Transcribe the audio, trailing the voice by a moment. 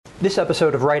This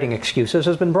episode of Writing Excuses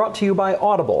has been brought to you by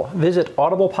Audible. Visit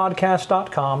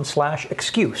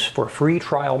audiblepodcast.com/excuse for free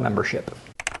trial membership.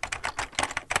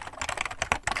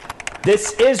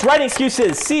 This is Writing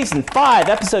Excuses, Season 5,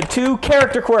 Episode 2,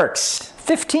 Character Quirks.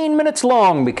 15 minutes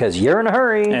long because you're in a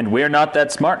hurry. And we're not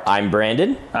that smart. I'm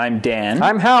Brandon. I'm Dan.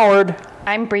 I'm Howard.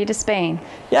 I'm Bree Despain.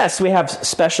 Yes, we have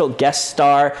special guest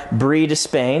star Bree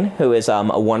Despain, who is a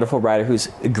wonderful writer who's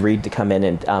agreed to come in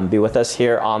and be with us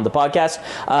here on the podcast.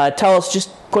 Tell us just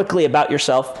quickly about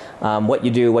yourself, what you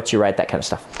do, what you write, that kind of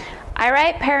stuff. I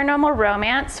write paranormal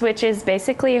romance, which is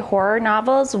basically horror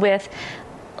novels with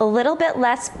a little bit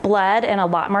less blood and a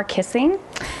lot more kissing.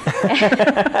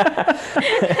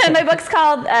 And my book's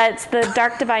called, it's the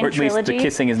Dark Divine Trilogy. Or at least the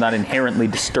kissing is not inherently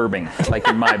disturbing, like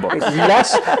in my book.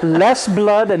 less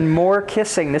blood and more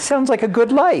kissing. This sounds like a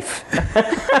good life.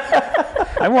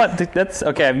 That's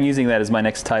okay, I'm using that as my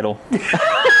next title.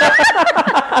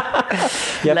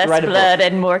 Less blood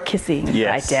and more kissing,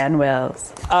 yes. By Dan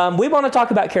Wells. We want to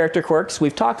talk about character quirks.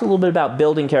 We've talked a little bit about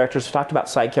building characters. We've talked about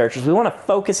side characters. We want to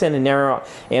focus in and narrow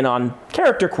in on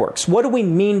character quirks. What do we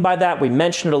mean by that? We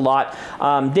mentioned it a lot.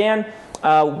 Dan,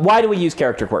 why do we use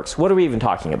character quirks? What are we even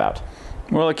talking about?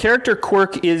 Well, a character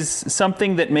quirk is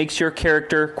something that makes your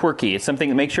character quirky. It's something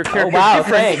that makes your character different.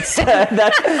 Thanks.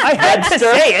 I had to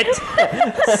say it.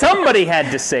 Somebody had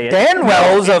to say it. Dan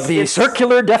Wells of the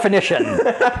circular definition.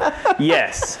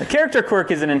 Yes. A character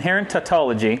quirk is an inherent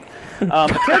tautology. A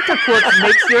character quirk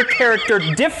makes your character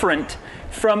different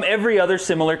from every other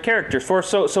similar character.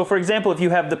 So for example, if you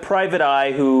have the private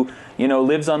eye who,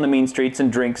 lives on the mean streets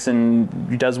and drinks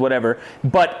and does whatever,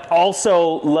 but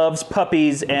also loves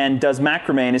puppies and does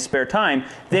macrame in his spare time,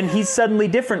 then he's suddenly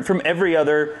different from every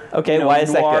other why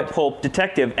is that noir good? pulp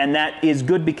detective, and that is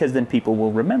good because then people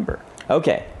will remember.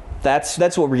 Okay.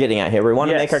 That's what we're getting at here. We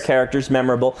want to make our characters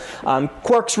memorable.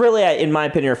 Quirks really, in my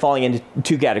opinion, are falling into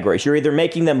two categories. You're either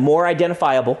making them more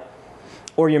identifiable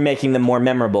or you're making them more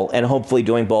memorable, and hopefully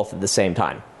doing both at the same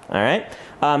time. All right?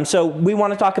 So we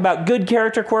want to talk about good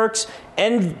character quirks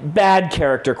and bad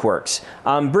character quirks.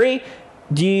 Bree,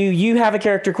 do you have a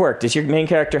character quirk? Does your main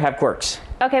character have quirks?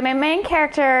 Okay, my main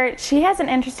character, she has an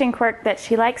interesting quirk that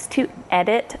she likes to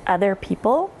edit other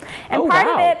people. And part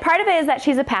of it is that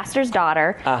she's a pastor's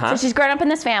daughter. So she's grown up in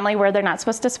this family where they're not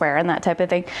supposed to swear and that type of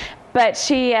thing. But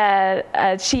she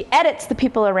edits the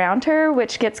people around her,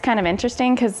 which gets kind of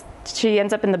interesting because she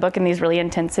ends up in the book in these really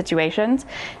intense situations.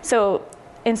 So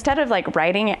instead of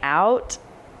writing out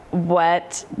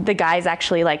what the guys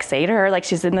actually say to her,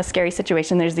 she's in this scary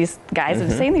situation, there's these guys that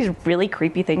are saying these really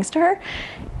creepy things to her,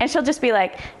 and she'll just be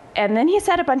like, and then he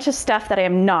said a bunch of stuff that I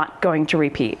am not going to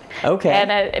repeat. Okay.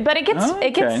 And but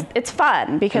it's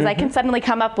fun because I can suddenly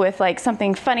come up with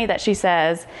something funny that she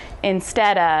says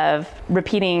instead of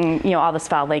repeating all this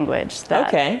foul language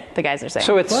that the guys are saying.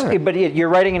 So but you're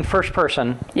writing in first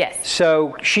person. Yes.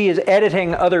 So she is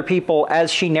editing other people as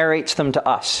she narrates them to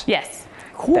us. Yes.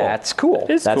 Cool. That's cool.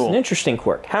 That's an interesting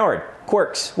quirk. Howard,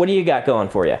 quirks, what do you got going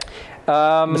for you?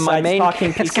 Besides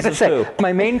talking pieces of poo.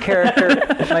 My main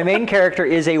character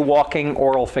is a walking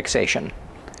oral fixation.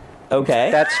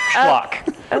 Okay. That's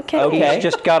Schlock. Okay. He's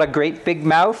just got a great big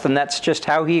mouth, and that's just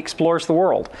how he explores the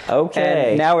world. Okay.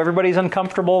 And now everybody's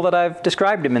uncomfortable that I've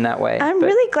described him in that way. I'm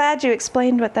really glad you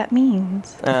explained what that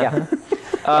means. Yeah.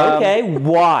 Okay,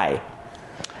 why?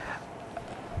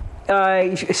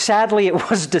 Sadly, it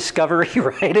was discovery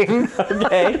writing.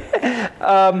 Okay.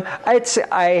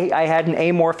 I had an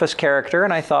amorphous character,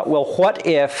 and I thought, well, what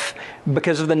if,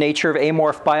 because of the nature of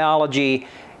amorph biology,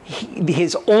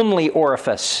 his only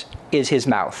orifice is his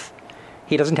mouth?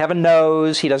 He doesn't have a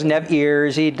nose, he doesn't have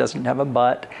ears, he doesn't have a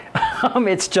butt.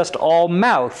 It's just all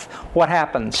mouth. What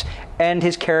happens? And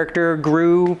his character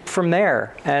grew from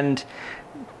there. And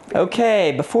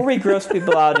okay, before we gross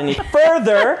people out any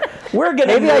further, we're going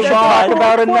to move on. Talk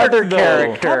about another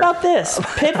character. How about this?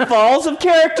 Pitfalls of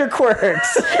character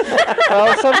quirks.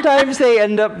 Well, sometimes they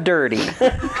end up dirty.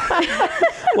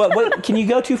 What, can you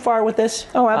go too far with this?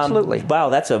 Oh, absolutely. Wow,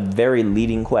 that's a very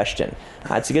leading question.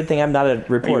 It's a good thing I'm not a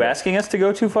reporter. Are you asking us to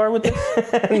go too far with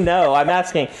this? No, I'm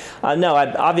asking.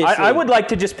 Obviously. I would like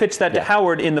to just pitch that to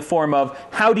Howard in the form of,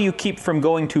 how do you keep from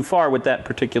going too far with that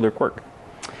particular quirk?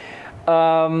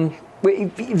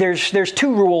 There's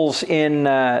two rules in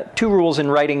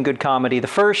writing good comedy. The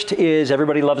first is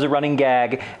everybody loves a running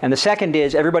gag, and the second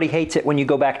is everybody hates it when you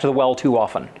go back to the well too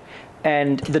often.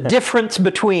 And the difference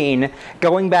between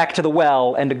going back to the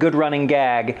well and a good running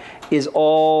gag is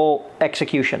all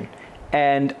execution.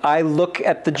 And I look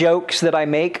at the jokes that I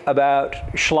make about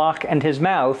Schlock and his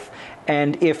mouth,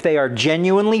 and if they are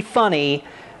genuinely funny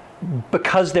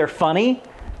because they're funny,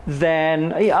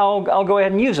 then I'll go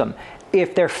ahead and use them.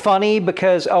 If they're funny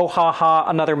because, oh, ha, ha,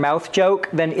 another mouth joke,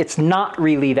 then it's not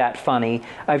really that funny.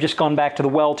 I've just gone back to the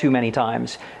well too many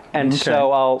times. And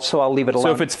so I'll leave it alone.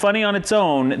 So if it's funny on its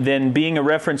own, then being a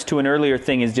reference to an earlier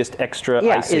thing is just extra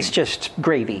icing. It's just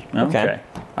gravy. Okay.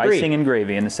 Icing and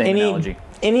gravy in the same analogy.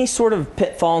 Any sort of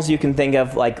pitfalls you can think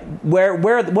of, like what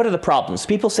are the problems?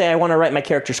 People say, I want to write my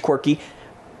characters quirky.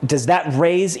 Does that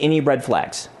raise any red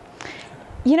flags?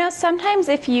 Sometimes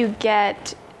if you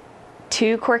get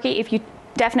too quirky, if you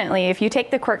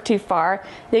take the quirk too far,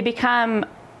 they become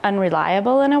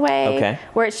unreliable in a way,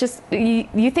 where it's just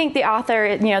you think the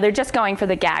author, they're just going for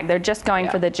the gag, they're just going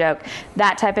for the joke,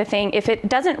 that type of thing. If it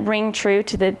doesn't ring true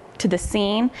to the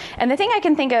scene, and the thing I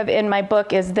can think of in my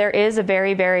book is there is a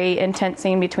very, very intense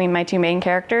scene between my two main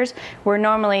characters where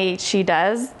normally she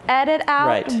does edit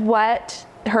out what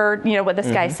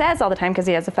this guy says all the time because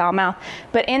he has a foul mouth,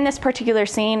 but in this particular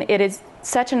scene it is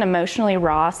such an emotionally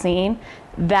raw scene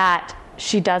that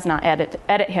she does not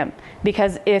edit him,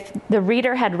 because if the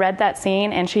reader had read that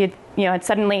scene and she had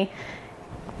suddenly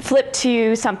flipped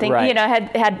to something,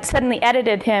 had suddenly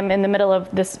edited him in the middle of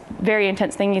this very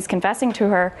intense thing he's confessing to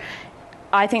her,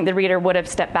 I think the reader would have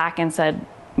stepped back and said,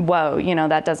 whoa,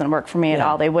 that doesn't work for me at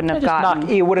all. They wouldn't have gotten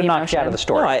it would have knocked you out of the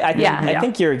story. No, I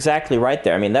think you're exactly right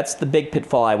there. I mean, that's the big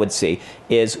pitfall I would see,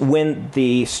 is when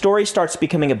the story starts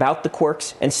becoming about the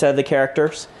quirks instead of the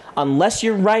characters, unless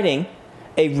you're writing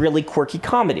a really quirky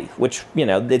comedy, which,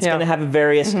 it's going to have a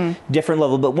various different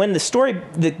level. But when the story,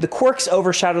 the quirks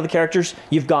overshadow the characters,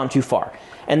 you've gone too far.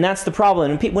 And that's the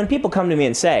problem. When people come to me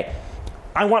and say,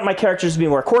 I want my characters to be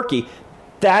more quirky,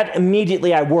 that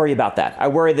immediately I worry about that. I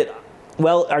worry that,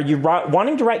 well, are you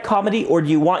wanting to write comedy, or do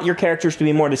you want your characters to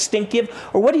be more distinctive,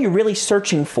 or what are you really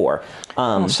searching for?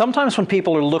 Sometimes when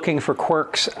people are looking for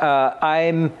quirks,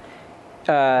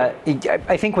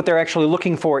 I think what they're actually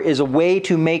looking for is a way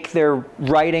to make their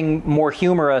writing more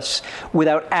humorous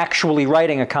without actually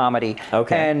writing a comedy.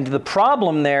 And the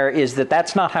problem there is that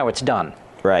that's not how it's done.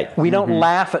 Right. We don't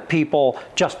laugh at people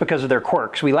just because of their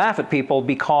quirks. We laugh at people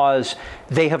because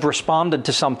they have responded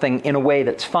to something in a way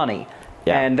that's funny.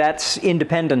 Yeah. And that's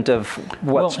independent of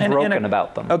what's broken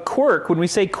about them. A quirk, when we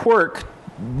say quirk,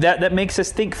 that makes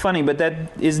us think funny, but that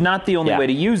is not the only way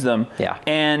to use them. Yeah.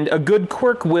 And a good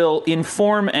quirk will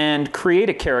inform and create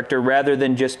a character rather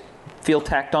than just feel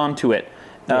tacked onto it.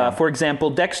 For example,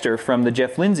 Dexter from the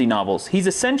Jeff Lindsay novels. He's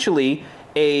essentially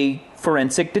a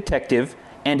forensic detective,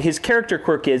 and his character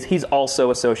quirk is he's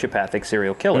also a sociopathic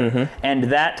serial killer. And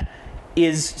that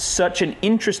is such an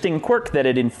interesting quirk that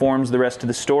it informs the rest of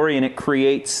the story, and it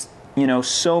creates,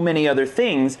 so many other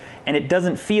things, and it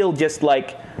doesn't feel just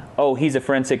like, oh, he's a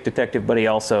forensic detective, but he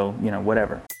also,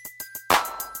 whatever.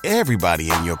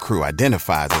 Everybody in your crew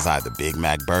identifies as either Big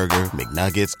Mac Burger,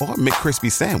 McNuggets, or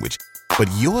McCrispy Sandwich. But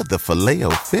you're the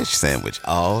Filet-O-Fish Sandwich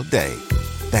all day.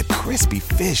 That crispy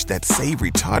fish, that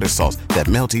savory tartar sauce, that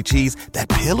melty cheese, that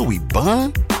pillowy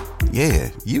bun. Yeah,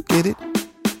 you get it.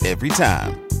 Every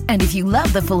time. And if you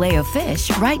love the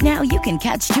Filet-O-Fish, right now you can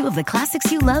catch two of the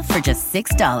classics you love for just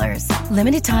 $6.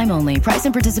 Limited time only. Price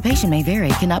and participation may vary.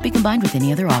 Cannot be combined with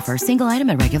any other offer. Single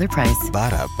item at regular price.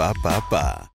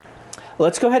 Ba-da-ba-ba-ba.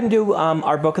 Let's go ahead and do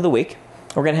our book of the week.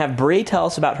 We're going to have Bree tell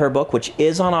us about her book, which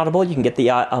is on Audible. You can get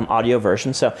the audio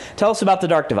version. So tell us about The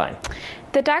Dark Divine.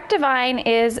 The Dark Divine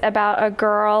is about a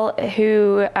girl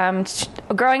who,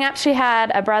 growing up, she had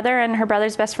a brother and her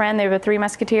brother's best friend. They were three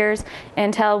musketeers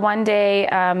until one day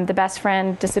the best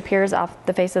friend disappears off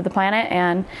the face of the planet,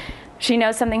 and she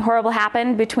knows something horrible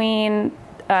happened between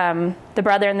the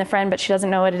brother and the friend, but she doesn't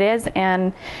know what it is.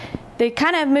 And they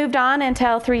kind of moved on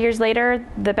until 3 years later,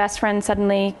 the best friend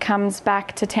suddenly comes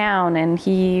back to town, and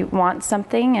he wants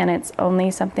something, and it's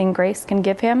only something Grace can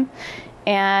give him.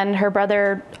 And her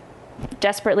brother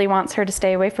desperately wants her to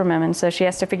stay away from him, and so she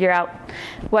has to figure out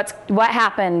what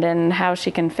happened and how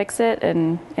she can fix it,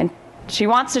 and she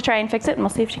wants to try and fix it, and we'll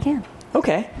see if she can.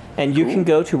 Okay. And you can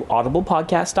go to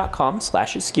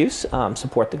audiblepodcast.com/excuse.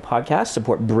 Support the podcast.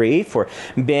 Support Bree for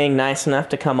being nice enough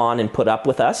to come on and put up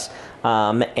with us.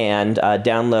 And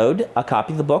download a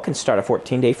copy of the book and start a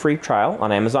 14-day free trial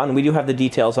on Amazon. We do have the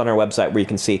details on our website where you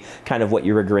can see kind of what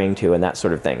you're agreeing to and that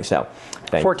sort of thing. So,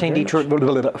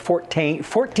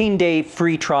 14-day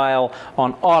free trial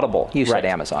on Audible. You said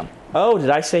Amazon. Oh, did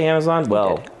I say Amazon?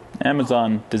 Well,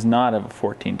 Amazon does not have a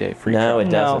 14-day free trial. No, it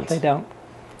doesn't. No, they don't.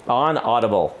 On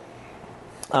Audible.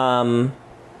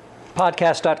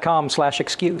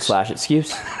 Podcast.com/excuse.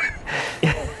 /excuse.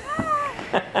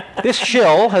 This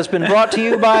shill has been brought to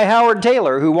you by Howard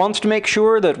Taylor, who wants to make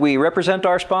sure that we represent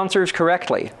our sponsors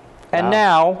correctly. And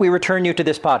now we return you to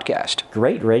this podcast.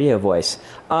 Great radio voice.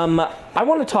 I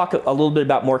want to talk a little bit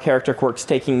about more character quirks,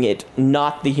 taking it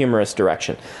not the humorous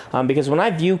direction. Because when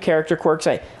I view character quirks,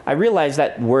 I realize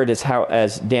that word is how,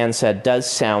 as Dan said, does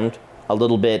sound a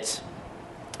little bit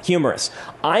humorous.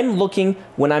 I'm looking,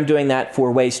 when I'm doing that,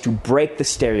 for ways to break the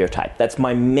stereotype. That's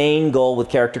my main goal with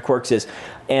character quirks is,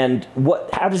 and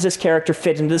how does this character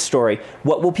fit into the story?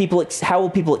 How will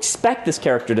people expect this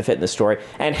character to fit in the story?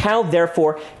 And how,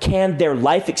 therefore, can their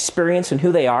life experience and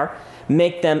who they are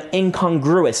make them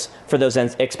incongruous for those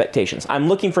expectations? I'm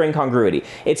looking for incongruity.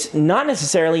 It's not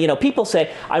necessarily, people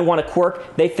say, I want a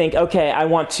quirk. They think, okay, I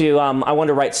want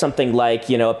to write something like,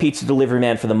 a pizza delivery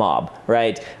man for the mob,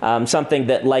 right? Something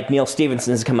that like Neil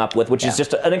Stephenson has come up with, which is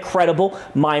just an incredible,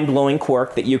 mind-blowing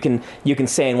quirk that you can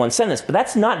say in one sentence. But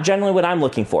that's not generally what I'm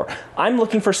looking for. I'm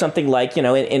looking for something like,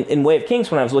 in Way of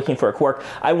Kings, when I was looking for a quirk,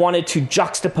 I wanted to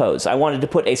juxtapose. I wanted to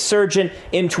put a surgeon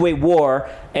into a war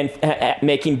and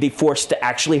make him be forced to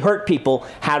actually hurt people.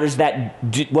 What does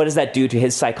that do to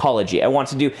his psychology? I want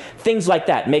to do things like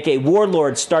that. Make a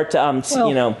warlord start to,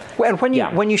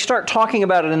 when you start talking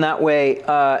about it in that way,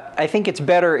 I think it's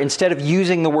better, instead of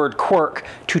using the word quirk,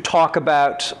 to talk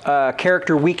about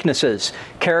character weaknesses,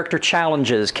 character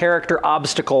challenges, character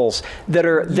obstacles that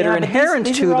are inherent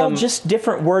these to them. These are all just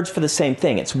different words for the same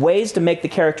thing. It's ways to make the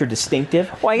character distinctive.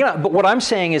 Well, but what I'm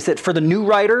saying is that for the new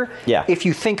writer, if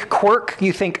you think quirk,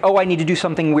 you think, oh, I need to do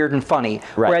something weird and funny.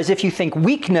 Right. Whereas if you think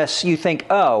weakness, you think,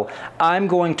 oh, I'm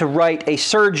going to write a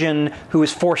surgeon who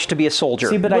is forced to be a soldier.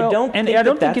 See, but I don't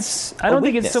think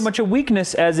it's so much a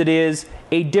weakness as it is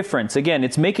a difference. Again,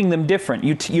 it's making them different.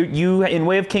 You in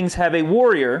Way of Kings have a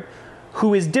warrior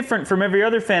who is different from every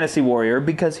other fantasy warrior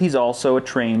because he's also a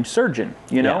trained surgeon,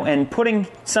 and putting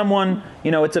someone,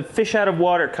 it's a fish out of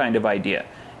water kind of idea.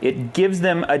 It gives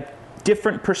them a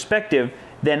different perspective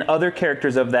than other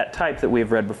characters of that type that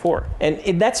we've read before.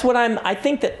 And that's what I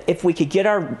think that if we could get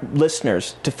our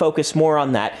listeners to focus more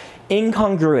on that,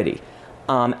 incongruity.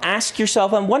 Ask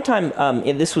yourself, one time,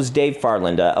 this was Dave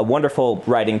Farland, a wonderful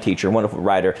writing teacher, wonderful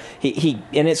writer. He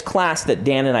in his class that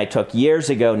Dan and I took years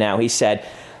ago now, he said,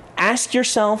 ask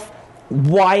yourself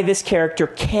why this character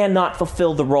cannot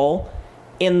fulfill the role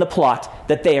in the plot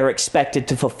that they are expected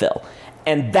to fulfill.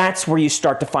 And that's where you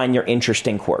start to find your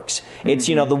interesting quirks. It's,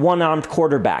 the one-armed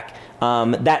quarterback,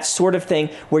 that sort of thing,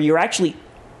 where you're actually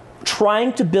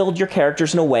trying to build your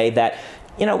characters in a way that,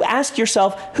 ask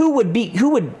yourself, who would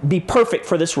be perfect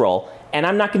for this role? And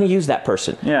I'm not going to use that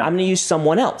person. Yeah. I'm going to use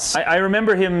someone else. I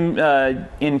remember him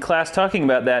in class talking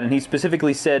about that, and he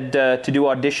specifically said to do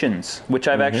auditions, which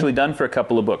I've actually done for a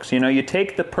couple of books. You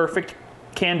take the perfect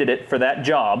candidate for that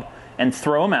job and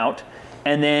throw them out,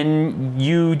 and then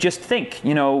you just think,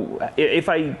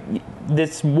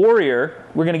 this warrior,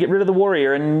 we're going to get rid of the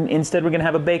warrior, and instead we're going to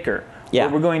have a baker. Yeah. Or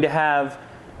we're going to have,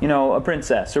 a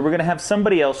princess, or we're going to have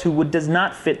somebody else who does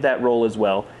not fit that role as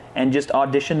well, and just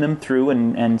audition them through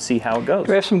and see how it goes.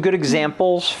 Do we have some good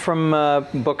examples from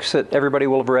books that everybody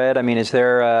will have read? I mean, is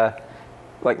there,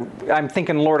 I'm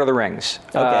thinking Lord of the Rings.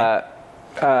 Okay.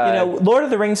 Lord of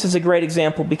the Rings is a great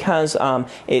example because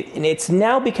it's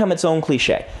now become its own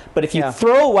cliche. But if you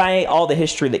throw away all the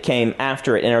history that came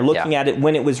after it and are looking at it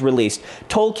when it was released,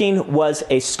 Tolkien was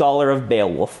a scholar of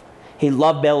Beowulf. He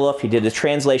loved Beowulf. He did a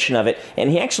translation of it.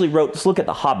 And he actually wrote, let's look at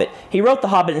The Hobbit. He wrote The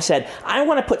Hobbit and said, I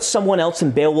want to put someone else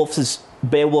in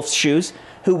Beowulf's shoes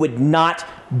who would not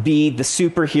be the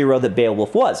superhero that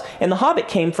Beowulf was. And The Hobbit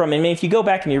came from, if you go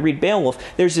back and you read Beowulf,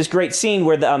 there's this great scene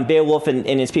where Beowulf and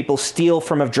his people steal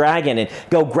from a dragon and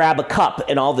go grab a cup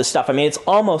and all this stuff. It's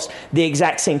almost the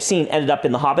exact same scene ended up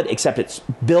in The Hobbit, except it's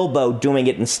Bilbo doing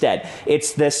it instead.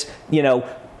 It's this,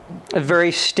 a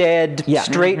very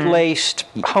straight-laced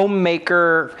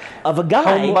homemaker of a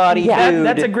guy, homebody dude.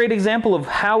 That's a great example of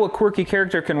how a quirky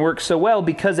character can work so well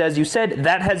because, as you said,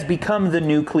 that has become the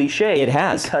new cliche. It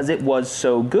has. Because it was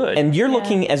so good. And you're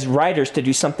looking as writers to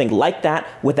do something like that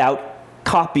without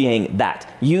copying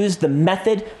that. Use the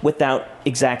method without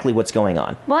exactly what's going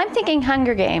on. Well, I'm thinking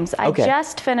Hunger Games. I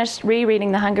just finished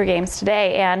rereading the Hunger Games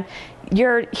today, and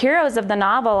your heroes of the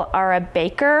novel are a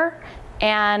baker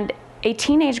and a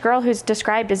teenage girl who's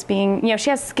described as being,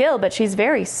 she has skill, but she's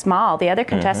very small. The other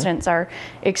contestants are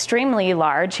extremely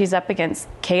large. She's up against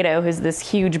Cato, who's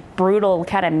this huge, brutal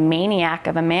kind of maniac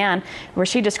of a man, where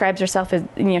she describes herself as,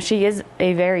 she is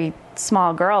a very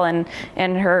small girl, and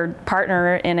her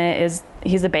partner in it is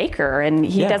he's a baker, and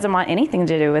he doesn't want anything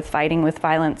to do with fighting with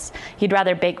violence. He'd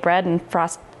rather bake bread and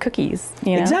frost cookies.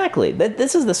 Exactly.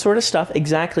 This is the sort of stuff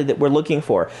exactly that we're looking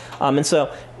for. And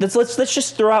so let's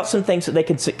just throw out some things that they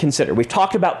can consider. We've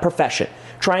talked about profession.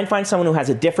 Try and find someone who has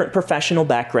a different professional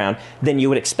background than you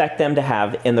would expect them to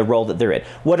have in the role that they're in.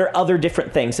 What are other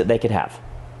different things that they could have?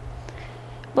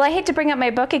 Well, I hate to bring up my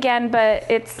book again, but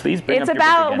it's Please bring up your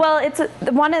about book again. well,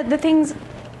 it's one of the things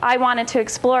I wanted to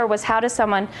explore was how does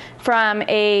someone from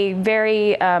a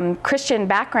very Christian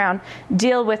background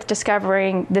deal with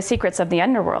discovering the secrets of the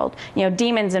underworld?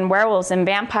 Demons and werewolves and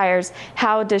vampires.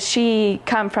 How does she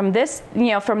come from this,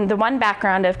 from the one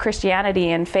background of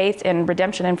Christianity and faith and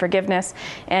redemption and forgiveness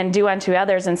and do unto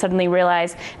others, and suddenly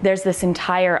realize there's this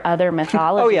entire other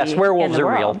mythology. Oh yes, werewolves in the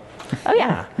are world. real. Oh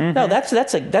yeah. Mm-hmm. No,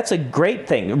 that's a great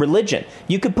thing. Religion.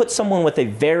 You could put someone with a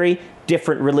very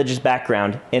different religious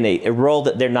background in a role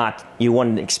that you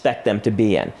wouldn't expect them to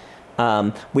be in.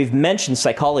 We've mentioned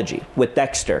psychology with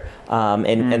Dexter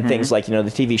and things like the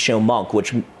TV show Monk,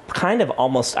 which kind of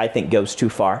almost I think goes too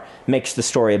far, makes the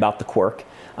story about the quirk.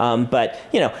 But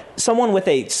someone with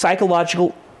a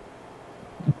psychological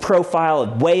profile,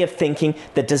 a way of thinking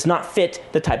that does not fit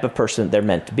the type of person they're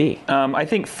meant to be. I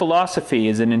think philosophy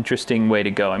is an interesting way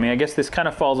to go. I mean, I guess this kind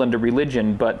of falls under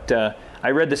religion, but I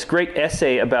read this great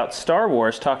essay about Star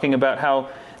Wars talking about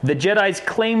how the Jedi's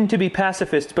claim to be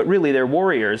pacifists, but really they're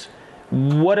warriors.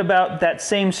 What about that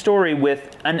same story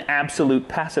with an absolute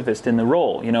pacifist in the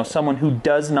role? Someone who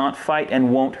does not fight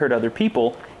and won't hurt other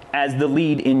people as the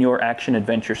lead in your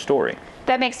action-adventure story.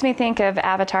 That makes me think of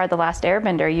Avatar: The Last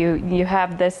Airbender. You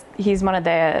have this. He's one of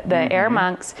the air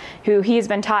monks who he's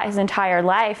been taught his entire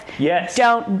life. Yes.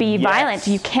 Don't be violent.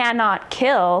 You cannot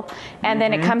kill. And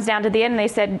then it comes down to the end, and they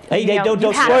said, "Hey, don't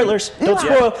spoilers. Don't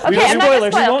spoil. Okay, We don't I'm not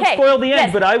spoilers. gonna We won't spoil the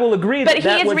end, but I will agree But that he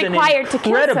that is was required to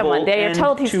kill incredible someone. They are end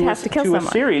told he has to kill a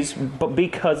someone. series, but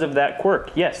because of that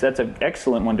quirk. Yes, that's an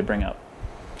excellent one to bring up.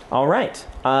 All right.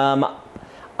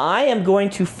 I am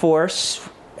going to force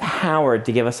Howard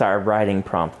to give us our writing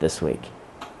prompt this week.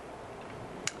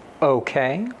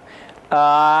 Okay.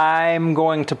 I'm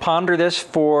going to ponder this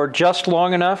for just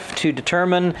long enough to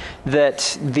determine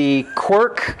that the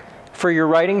quirk for your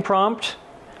writing prompt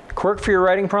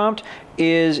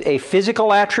is a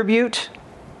physical attribute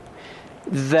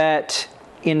that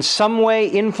in some way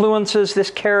influences this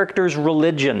character's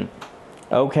religion.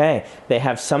 Okay. They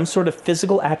have some sort of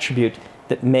physical attribute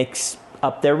that makes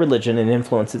up their religion and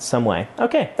influence it some way.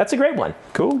 Okay, that's a great one.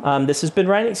 Cool. This has been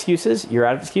Writing Excuses. You're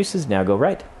out of excuses. Now go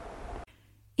write.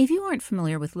 If you aren't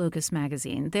familiar with Locus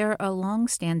Magazine, they're a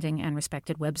long-standing and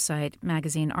respected website,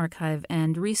 magazine archive,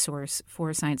 and resource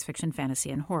for science fiction,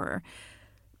 fantasy, and horror.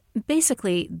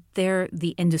 Basically, they're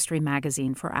the industry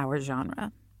magazine for our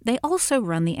genre. They also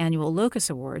run the annual Locus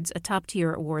Awards, a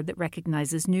top-tier award that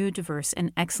recognizes new, diverse,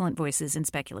 and excellent voices in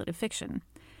speculative fiction.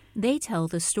 They tell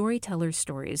the storyteller's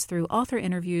stories through author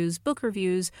interviews, book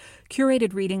reviews,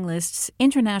 curated reading lists,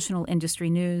 international industry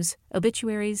news,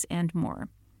 obituaries, and more.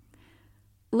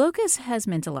 Locus has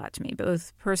meant a lot to me,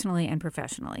 both personally and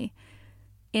professionally.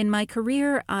 In my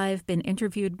career, I've been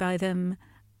interviewed by them,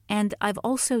 and I've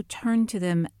also turned to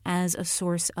them as a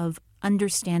source of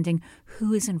understanding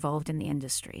who is involved in the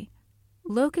industry.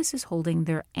 Locus is holding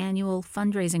their annual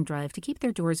fundraising drive to keep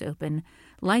their doors open,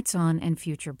 lights on, and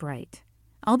future bright.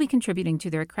 I'll be contributing to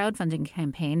their crowdfunding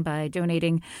campaign by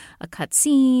donating a cut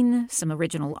scene, some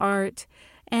original art,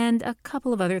 and a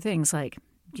couple of other things like,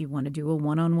 do you want to do a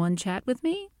one-on-one chat with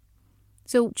me?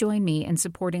 So join me in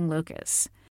supporting Locus.